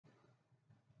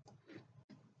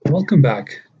Welcome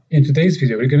back. In today's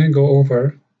video, we're going to go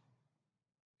over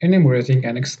enumerating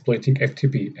and exploiting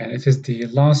FTP, and it is the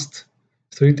last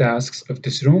 3 tasks of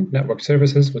this room, Network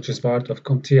Services, which is part of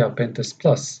CompTIA Pentest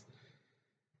Plus.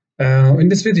 In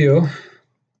this video,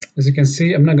 as you can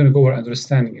see, I'm not going to go over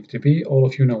understanding FTP. All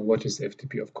of you know what is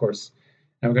FTP, of course.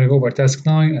 And we're going to go over task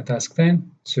 9 and task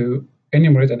 10 to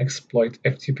enumerate and exploit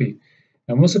FTP.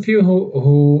 And most of you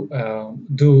who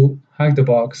do Hack the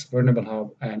Box, Vulnerable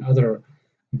Hub, and other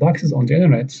boxes on the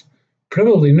internet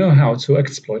probably know how to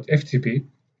exploit FTP.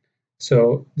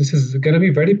 So this is going to be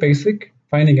very basic,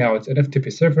 finding out an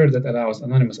FTP server that allows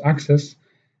anonymous access.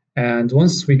 And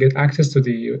once we get access to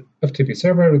the FTP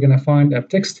server, we're going to find a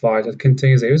text file that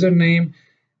contains a username.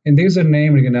 In the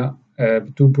username, we're going to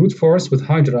do brute force with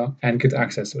Hydra and get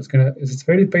access. So it's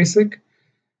very basic.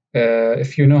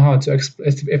 If you know how to exploit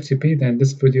FTP, then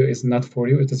this video is not for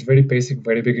you. It is very basic,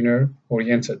 very beginner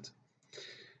oriented.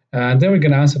 And then we're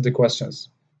going to answer the questions.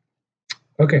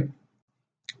 Okay,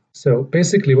 so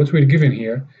basically what we're given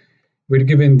here, we're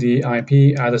given the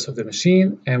IP address of the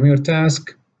machine, and we are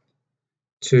tasked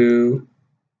to,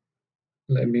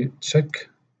 let me check.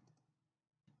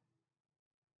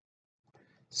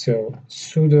 So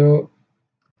sudo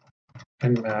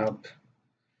nmap,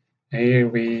 and here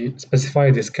we specify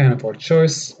the scan of our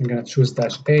choice. I'm going to choose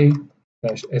 -a/sv,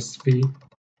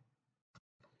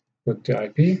 put the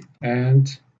IP,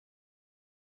 and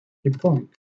keep going.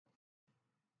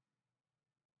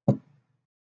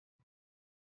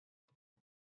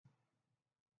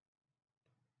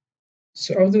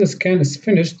 So after the scan is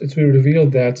finished, it will reveal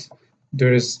that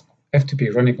there is FTP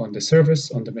running on the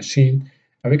service, on the machine.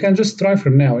 And we can just try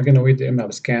from now. We're going to wait the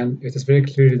Nmap scan. It is very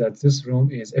clear that this room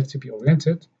is FTP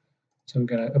oriented. So I'm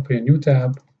going to open a new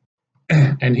tab.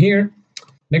 And here,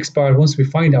 next part, once we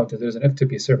find out that there's an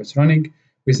FTP service running,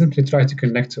 we simply try to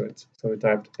connect to it. So we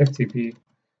typed FTP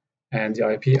and the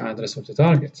IP address of the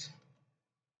target.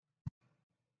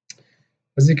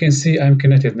 As you can see, I'm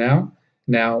connected now.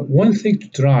 Now, one thing to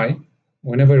try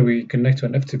whenever we connect to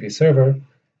an FTP server,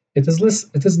 it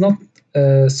is not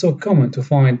so common to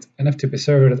find an FTP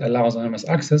server that allows anonymous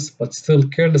access, but still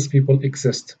careless people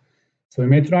exist. So we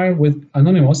may try with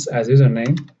anonymous as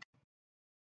username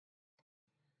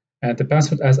and the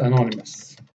password as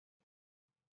anonymous.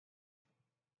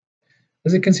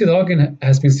 As you can see, the login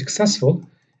has been successful,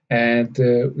 and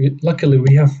luckily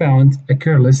we have found a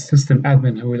careless system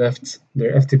admin who left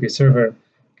their FTP server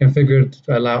configured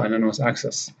to allow anonymous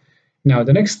access. Now,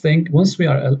 the next thing, once we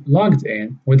are logged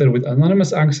in, whether with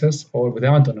anonymous access or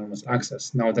without anonymous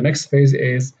access, now the next phase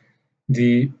is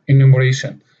the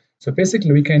enumeration. So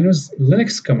basically, we can use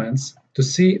Linux commands to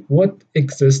see what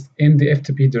exists in the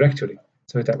FTP directory.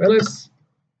 So we type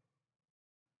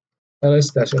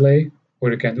ls-la,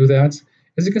 where you can do that.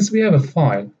 As you can see, we have a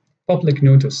file, public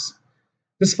notice.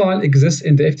 This file exists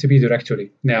in the FTP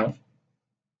directory. Now,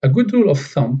 a good rule of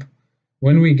thumb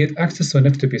when we get access to an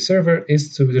FTP server is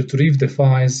to retrieve the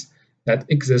files that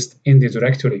exist in the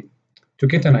directory to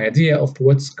get an idea of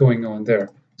what's going on there.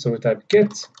 So we type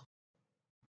get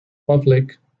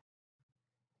public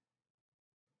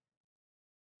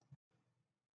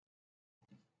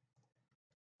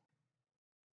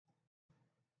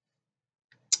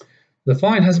the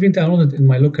file has been downloaded in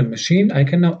my local machine. I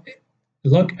can now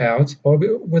log out, or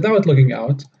without logging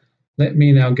out, let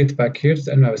me now get back here to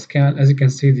the Nmap scan. As you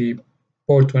can see, the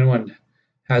port 21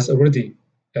 has already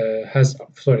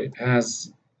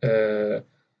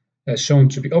shown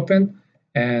to be open,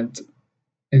 and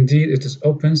indeed it is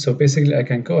open. So basically I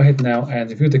can go ahead now and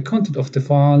review the content of the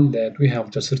file that we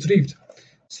have just retrieved.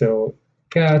 So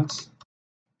cat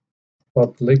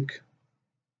public,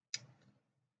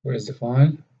 where is the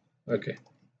file? Okay,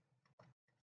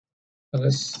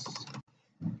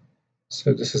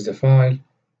 so this is the file.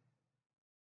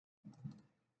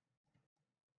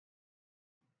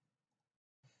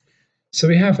 So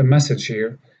we have a message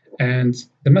here, and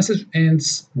the message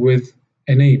ends with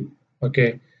a name.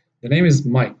 Okay, the name is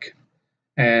Mike,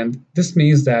 and this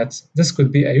means that this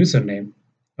could be a username,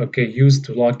 okay, used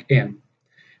to log in.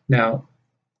 Now,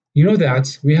 you know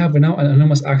that we have now an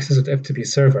anonymous access to the FTP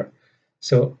server.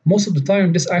 So most of the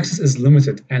time, this access is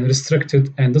limited and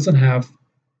restricted and doesn't have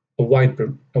a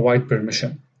wide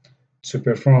permission to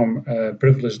perform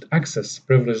privileged access,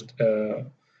 privileged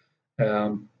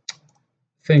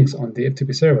things on the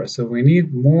FTP server. So we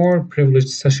need more privileged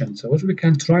sessions. So what we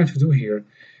can try to do here,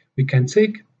 we can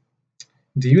take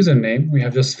the username we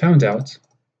have just found out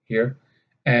here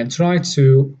and try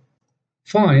to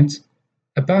find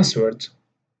a password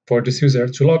for this user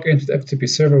to log into the FTP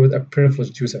server with a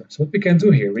privileged user. So what we can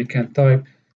do here, we can type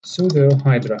sudo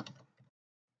Hydra.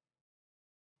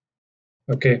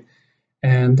 Okay,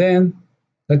 and then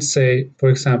let's say, for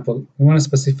example, we want to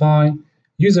specify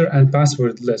user and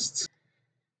password lists.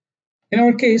 In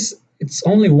our case, it's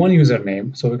only one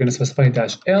username, so we're going to specify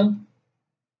 -l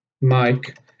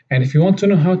Mike. And if you want to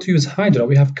know how to use Hydra,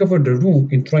 we have covered the room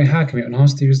in TryHackMe on how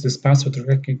to use this password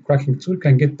cracking tool. You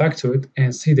can get back to it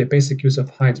and see the basic use of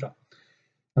Hydra.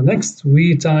 Now next,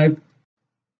 we type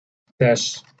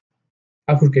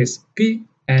 --uppercase P,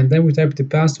 and then we type the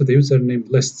password, the username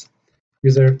list,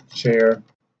 user share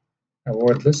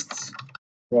award lists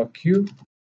roq.txt.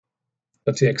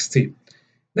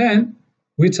 Then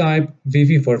we type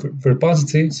VV for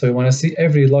verbosity, so we want to see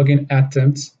every login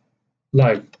attempt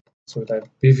live. So we type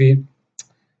VV,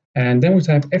 and then we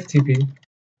type FTP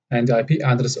and the IP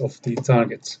address of the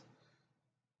target,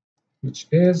 which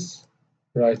is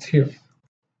right here.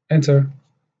 Enter.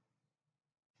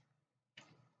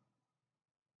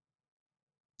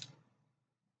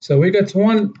 So we get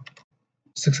one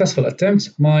successful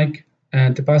attempt, Mike,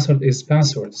 and the password is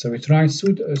password. So we try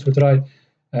sudo,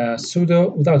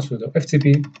 sudo without sudo,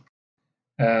 FTP.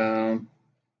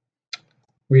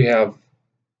 We have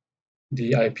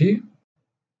the IP.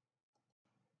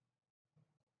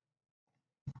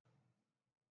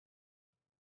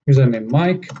 Username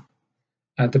Mike,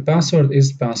 and the password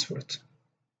is password.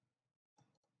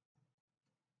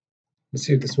 Let's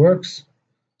see if this works.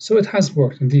 So it has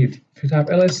worked indeed. If you type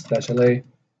ls-la,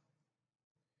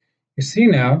 you see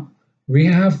now we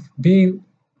have been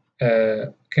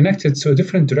connected to a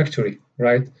different directory,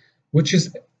 right? Which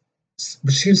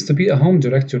seems to be a home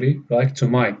directory, like to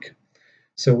Mike.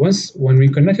 So when we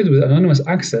connected with anonymous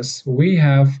access, we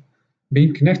have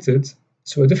been connected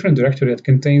to a different directory that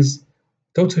contains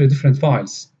totally different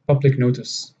files, public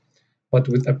notice. But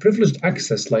with a privileged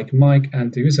access like Mike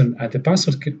and the user and the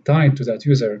password tied to that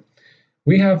user,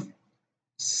 we have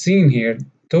seen here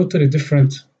totally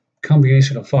different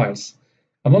combination of files.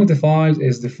 Among the files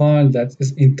is the file that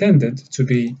is intended to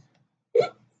be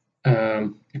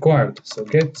acquired. So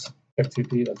get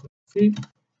ftp.txt,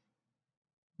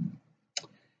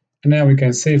 and now we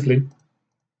can safely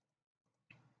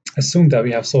assume that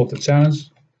we have solved the challenge.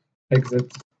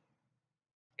 Exit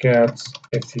cat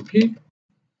ftp,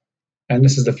 and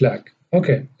this is the flag.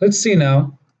 Okay, let's see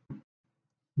now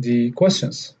the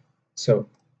questions. So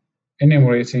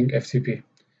enumerating FTP.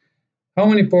 How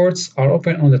many ports are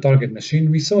open on the target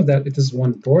machine? We saw that it is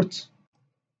one port.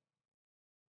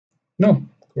 No,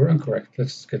 we're incorrect.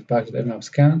 Let's get back to the Nmap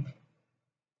scan.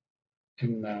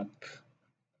 Nmap.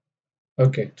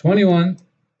 Okay, 21.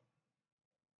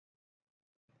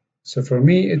 So for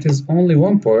me, it is only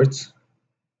one port.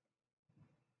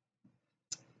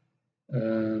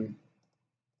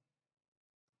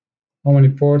 How many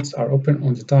ports are open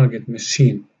on the target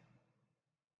machine?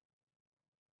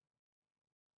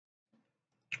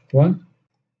 1.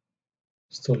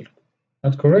 Still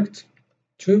not correct.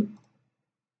 2.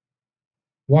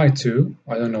 Why 2?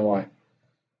 I don't know why.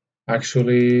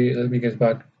 Actually, let me get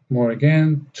back more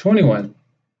again. 21.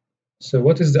 So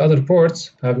what is the other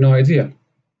ports? I have no idea.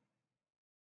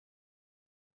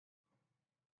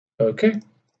 Okay.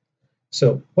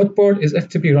 So what port is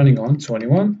FTP running on?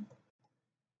 21.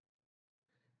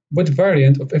 What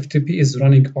variant of FTP is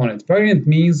running on it? Variant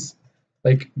means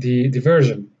like the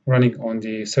version running on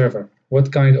the server.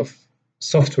 What kind of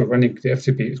software running the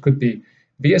FTP? It could be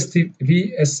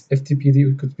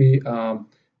VSFTPD, it could be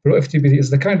ProFTPD, is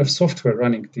the kind of software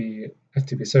running the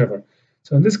FTP server.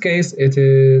 So in this case, it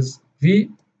is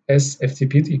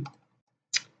VSFTPD.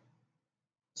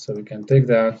 So we can take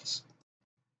that.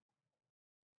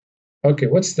 Okay,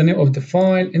 what's the name of the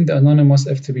file in the anonymous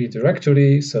FTP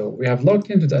directory? So we have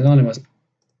logged into the anonymous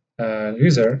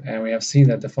user, and we have seen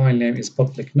that the file name is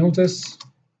public notice.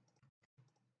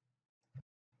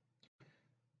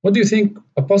 What do you think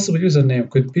a possible username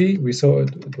could be? We saw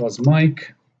it was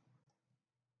Mike.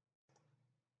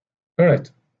 All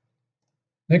right.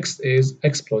 Next is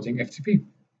exploiting FTP.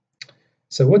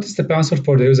 So what is the password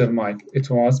for the user Mike? It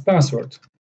was password.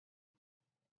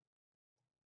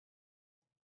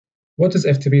 What is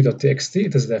ftp.txt?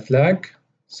 It is the flag.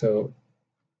 So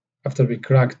after we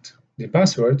cracked the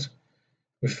password,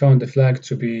 we found the flag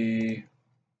to be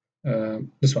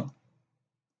this one.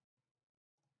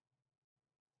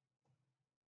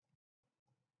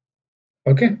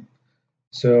 Okay.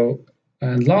 So,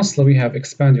 and lastly, we have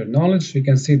expand your knowledge. You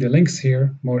can see the links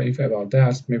here, more info about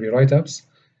that, maybe write-ups.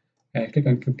 And click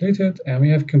on completed, and we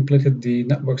have completed the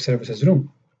network services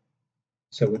room.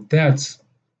 So with that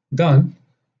done,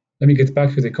 let me get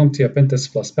back to the CompTIA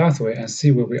Pentest plus pathway and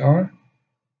see where we are.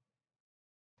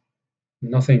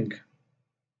 Nothing,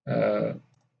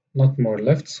 not more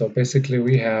left. So basically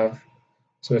we have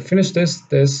So we finished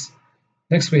this.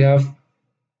 Next, we have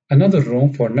another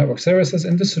room for network services.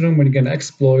 In this room, we're going to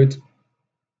exploit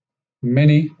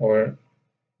many, or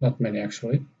not many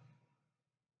actually,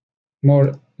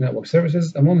 more network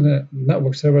services. Among the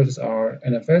network services are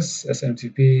NFS,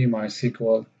 SMTP,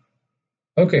 MySQL.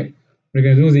 Okay, we're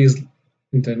going to do these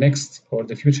in the next or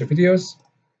the future videos.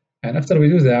 And after we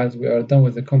do that, we are done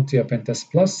with the CompTIA Pentest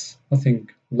Plus. Nothing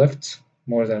left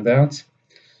more than that.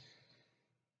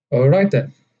 All right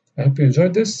then, I hope you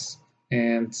enjoyed this,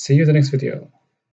 and see you in the next video.